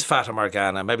his Fata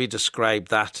Morgana. Maybe describe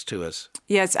that to us.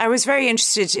 Yes, I was very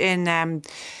interested in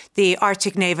the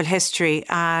Arctic naval history,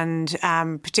 and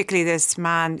particularly this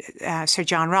man, Sir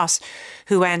John Ross,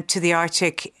 who went to the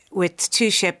Arctic with 2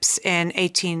 ships in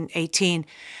 1818.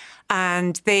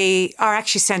 And they are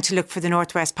actually sent to look for the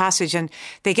Northwest Passage, and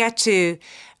they get to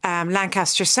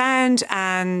Lancaster Sound,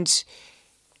 and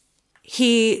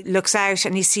he looks out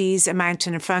and he sees a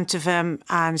mountain in front of him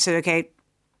and said, okay,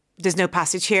 there's no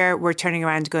passage here, we're turning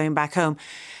around going back home.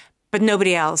 But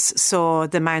nobody else saw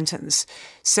the mountains.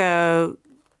 So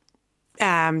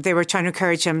they were trying to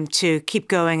encourage him to keep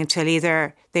going until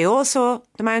either they all saw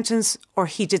the mountains or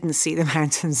he didn't see the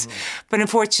mountains. But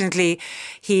unfortunately,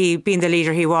 he, being the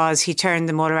leader he was, he turned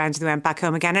them all around and went back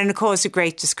home again. And it caused a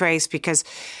great disgrace, because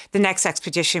the next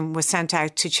expedition was sent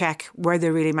out to check were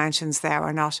there really mountains there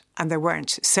or not, and there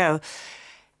weren't. So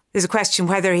there's a question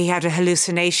whether he had a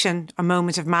hallucination, a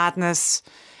moment of madness.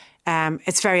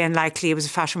 It's very unlikely it was a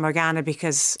Fata Morgana,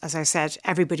 because, as I said,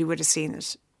 everybody would have seen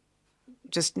it,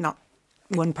 just not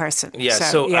one person. Yeah,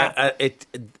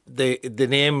 the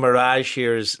name mirage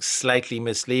here is slightly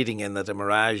misleading in that a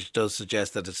mirage does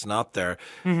suggest that it's not there.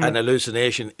 An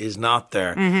hallucination is not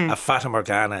there. A Fata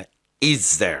Morgana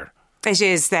is there. It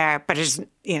is there, but it's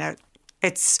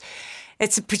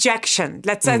a projection.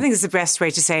 I think it's the best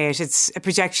way to say it. It's a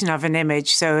projection of an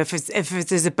image. So if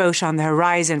there's a boat on the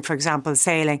horizon, for example,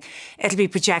 sailing, it'll be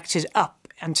projected up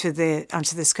onto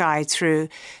the sky through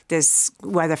this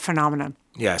weather phenomenon.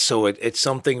 Yeah, so it's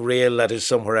something real that is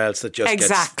somewhere else that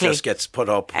just gets put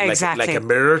up, like a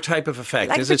mirror type of effect.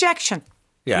 Like projection.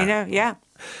 Yeah. Yeah.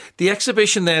 The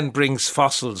exhibition then brings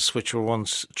fossils which were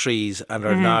once trees and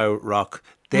are now rock.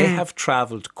 They have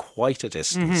travelled quite a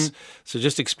distance. So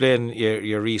just explain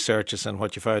your researches and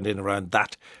what you found in around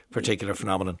that particular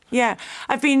phenomenon. Yeah,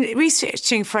 I've been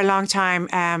researching for a long time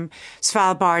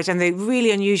Svalbard and the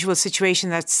really unusual situation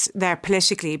that's there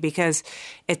politically, because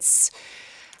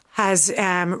has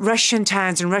Russian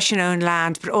towns and Russian-owned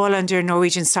land, but all under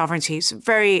Norwegian sovereignty. It's a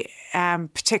very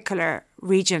particular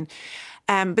region.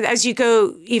 But as you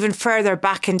go even further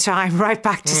back in time, right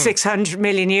back to 600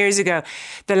 million years ago,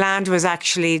 the land was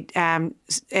actually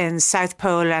in South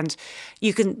Pole, and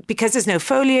you can, because there's no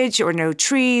foliage or no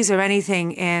trees or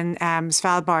anything in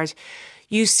Svalbard,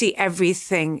 you see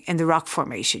everything in the rock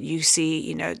formation. You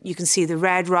see, you can see the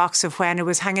red rocks of when it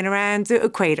was hanging around the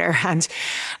equator, and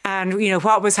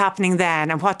what was happening then,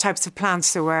 and what types of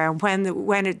plants there were, and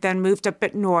when it then moved a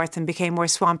bit north and became more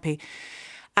swampy.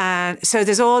 And so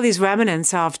there's all these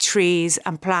remnants of trees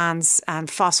and plants and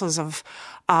fossils of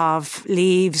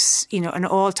leaves, and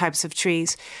all types of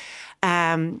trees,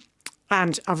 and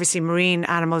obviously marine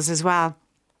animals as well,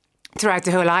 throughout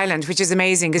the whole island, which is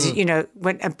amazing, because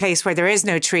when a place where there is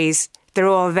no trees, they're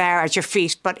all there at your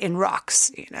feet, but in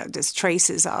rocks. There's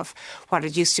traces of what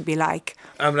it used to be like.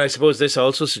 I suppose this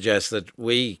also suggests that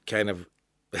we kind of,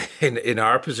 in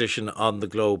our position on the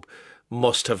globe,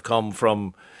 must have come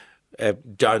from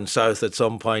down south at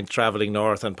some point, travelling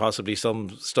north, and possibly some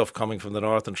stuff coming from the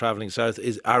north and travelling south.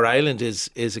 Our island is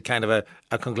a kind of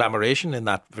a conglomeration in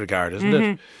that regard, isn't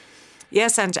it?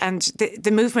 Yes, and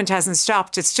the movement hasn't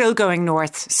stopped. It's still going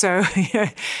north, so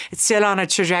it's still on a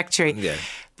trajectory. Yeah.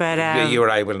 But you or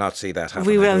I will not see that happen.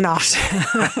 We will not.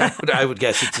 I would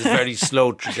guess it's a very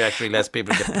slow trajectory, lest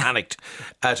people get panicked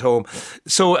at home.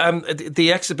 So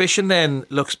the exhibition then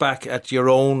looks back at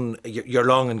your long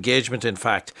engagement, in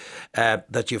fact,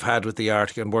 that you've had with the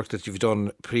Arctic, and work that you've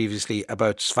done previously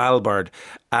about Svalbard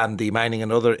and the mining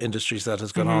and other industries that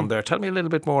has gone on there. Tell me a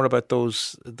little bit more about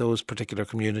those particular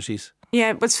communities.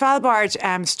 Yeah, but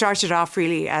Svalbard started off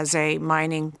really as a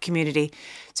mining community.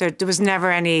 So there was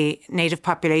never any native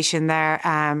population there.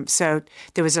 So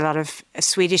there was a lot of a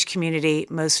Swedish community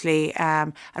mostly,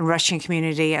 and Russian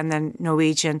community, and then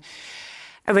Norwegian.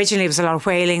 Originally, there was a lot of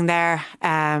whaling there,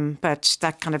 but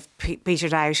that kind of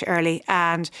petered out early.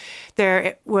 And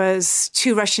there was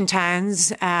 2 Russian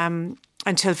towns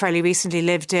until fairly recently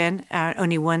lived in,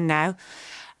 only one now.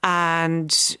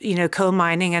 And, coal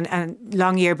mining, and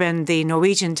Longyearbyen, the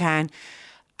Norwegian town,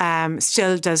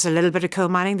 still does a little bit of coal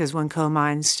mining. There's one coal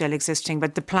mine still existing,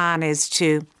 but the plan is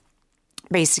to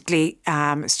basically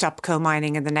stop coal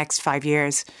mining in the next 5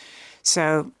 years.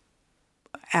 So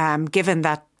given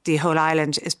that the whole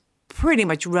island is pretty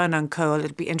much run on coal,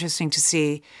 it'll be interesting to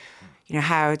see,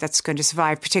 how that's going to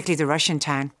survive, particularly the Russian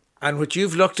town. And what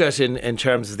you've looked at in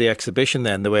terms of the exhibition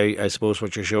then, the way I suppose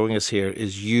what you're showing us here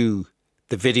is the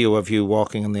video of you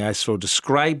walking on the ice floe.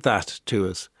 Describe that to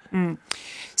us.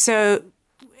 So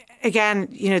again,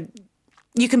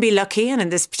 you can be lucky, and in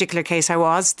this particular case I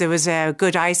was. There was a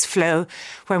good ice floe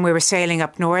when we were sailing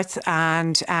up north,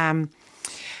 and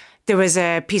there was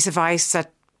a piece of ice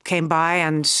that came by,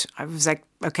 and I was like,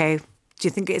 okay, do you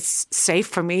think it's safe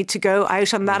for me to go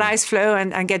out on that ice floe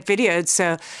and get videoed?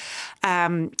 So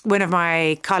one of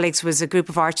my colleagues was a group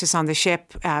of artists on the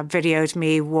ship, videoed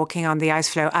me walking on the ice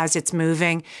floe as it's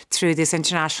moving through these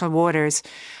international waters.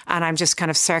 And I'm just kind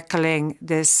of circling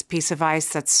this piece of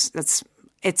ice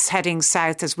it's heading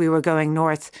south as we were going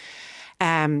north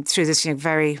through this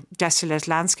very desolate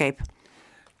landscape.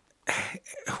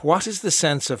 What is the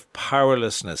sense of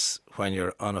powerlessness when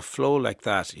you're on a floe like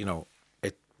that,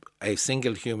 a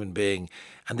single human being,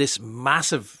 and this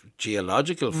massive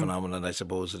geological phenomenon, I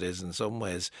suppose it is in some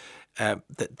ways,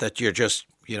 that you're just,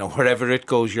 wherever it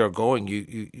goes, you're going.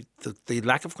 The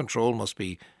lack of control must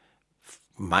be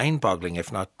mind-boggling,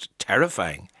 if not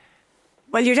terrifying.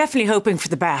 Well, you're definitely hoping for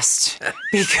the best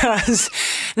because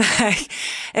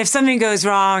if something goes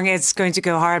wrong, it's going to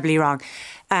go horribly wrong.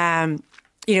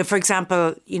 For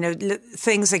example,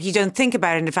 things like you don't think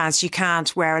about in advance. You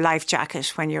can't wear a life jacket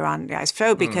when you're on the ice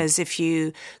floe because if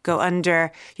you go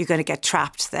under, you're going to get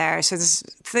trapped there. So there's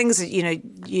things that,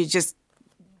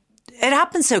 it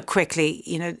happens so quickly,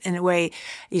 in a way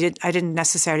I didn't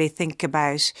necessarily think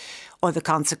about all the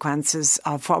consequences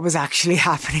of what was actually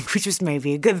happening, which was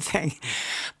maybe a good thing.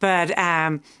 But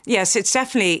yes, it's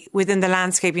definitely within the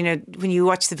landscape. When you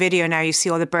watch the video now, you see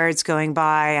all the birds going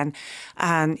by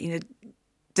and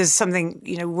there's something,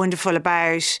 wonderful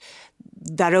about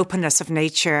that openness of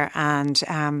nature and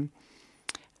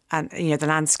the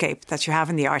landscape that you have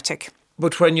in the Arctic.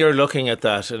 But when you're looking at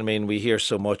that, we hear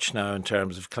so much now in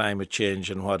terms of climate change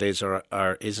and what is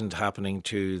or isn't happening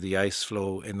to the ice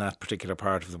floe in that particular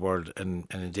part of the world, and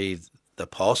indeed the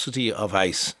paucity of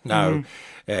ice now,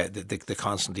 the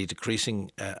constantly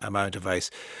decreasing amount of ice.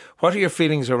 What are your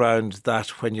feelings around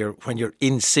that when you're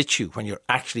in situ, when you're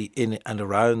actually in and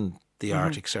around the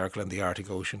Arctic Circle and the Arctic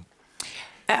Ocean?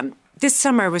 This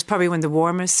summer was probably one of the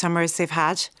warmest summers they've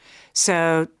had.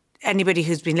 So anybody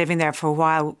who's been living there for a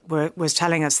while was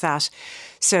telling us that.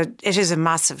 So it is a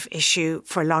massive issue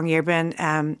for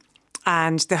Longyearbyen,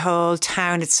 and the whole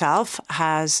town itself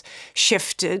has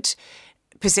shifted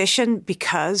position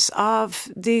because of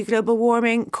the global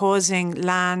warming causing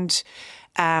land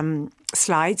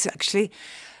slides, actually,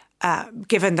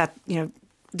 given that,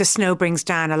 the snow brings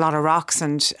down a lot of rocks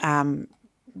and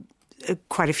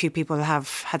quite a few people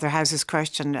have had their houses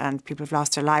crushed and people have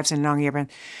lost their lives in Longyearbyen.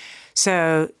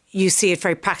 So you see it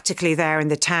very practically there in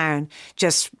the town,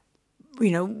 just,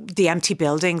 the empty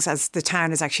buildings as the town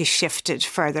has actually shifted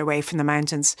further away from the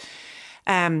mountains.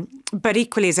 But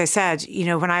equally, as I said,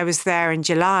 when I was there in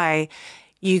July,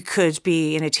 you could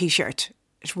be in a T-shirt.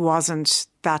 It wasn't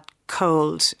that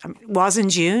cold. It was in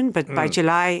June, but by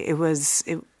July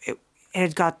it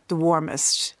had got the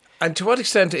warmest. And to what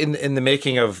extent in the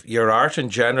making of your art in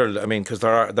general, because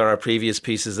there are previous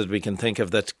pieces that we can think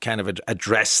of that kind of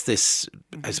address this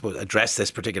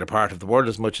particular part of the world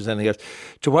as much as anything else.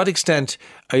 To what extent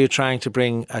are you trying to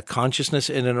bring a consciousness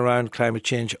in and around climate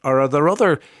change, or are there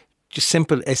other just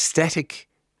simple aesthetic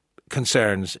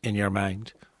concerns in your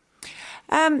mind?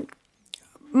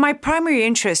 My primary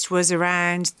interest was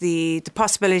around the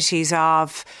possibilities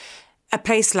of a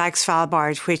place like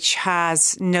Svalbard, which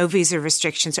has no visa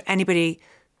restrictions. So any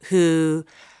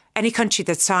country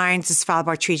that signs the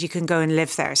Svalbard Treaty can go and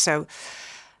live there. So,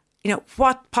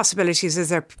 what possibilities is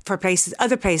there for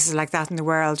other places like that in the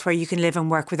world where you can live and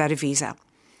work without a visa?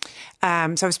 So I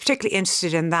was particularly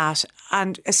interested in that.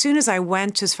 And as soon as I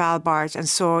went to Svalbard and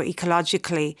saw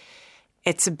ecologically,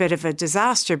 it's a bit of a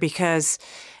disaster because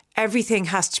everything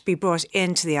has to be brought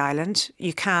into the island.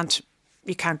 You can't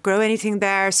grow anything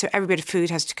there, so every bit of food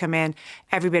has to come in,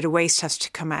 every bit of waste has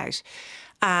to come out.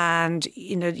 And,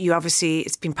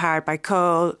 it's been powered by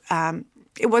coal.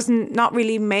 It wasn't not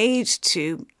really made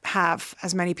to have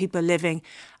as many people living,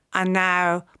 and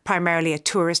now primarily a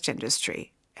tourist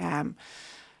industry.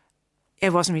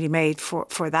 It wasn't really made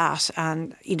for that.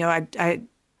 And,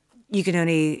 you can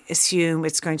only assume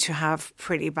it's going to have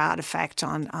pretty bad effect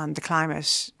on the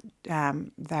climate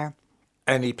there.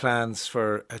 Any plans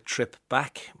for a trip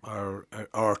back or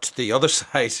to the other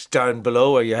side down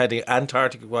below? Are you heading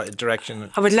Antarctica? What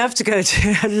direction? I would love to go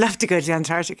to. I'd love to go to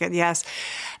Antarctica. Yes,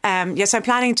 yes. I'm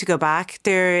planning to go back.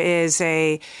 There is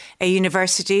a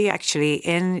university actually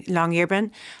in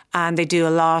Longyearbyen, and they do a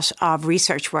lot of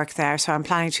research work there. So I'm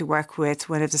planning to work with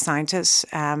one of the scientists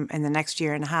in the next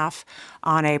year and a half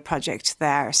on a project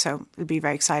there. So it'll be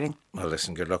very exciting. Well,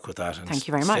 listen, good luck with that. And thank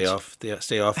you very much.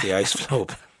 Stay off the ice floe.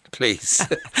 Please.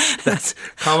 That's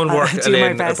common work.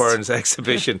 Elaine Byrne's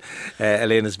exhibition.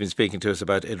 Elaine has been speaking to us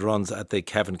about. It runs at the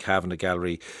Kevin Kavanagh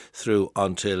Gallery through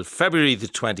until February the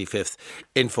 25th.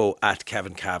 Info at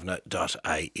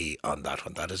kevinkavanagh.ie on that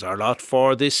one. That is our lot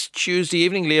for this Tuesday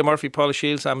evening. Leah Murphy, Paula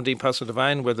Shields, Amandine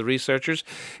Passel-Devine were the researchers.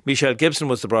 Michelle Gibson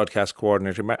was the broadcast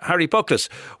coordinator. Harry Buckles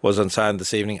was on sound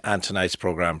this evening, and tonight's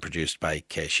programme produced by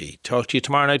Keishi. Talk to you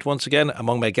tomorrow night once again.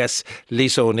 Among my guests,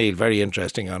 Lisa O'Neill, very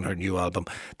interesting on her new album.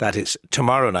 That is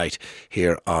tomorrow night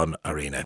here on Arena.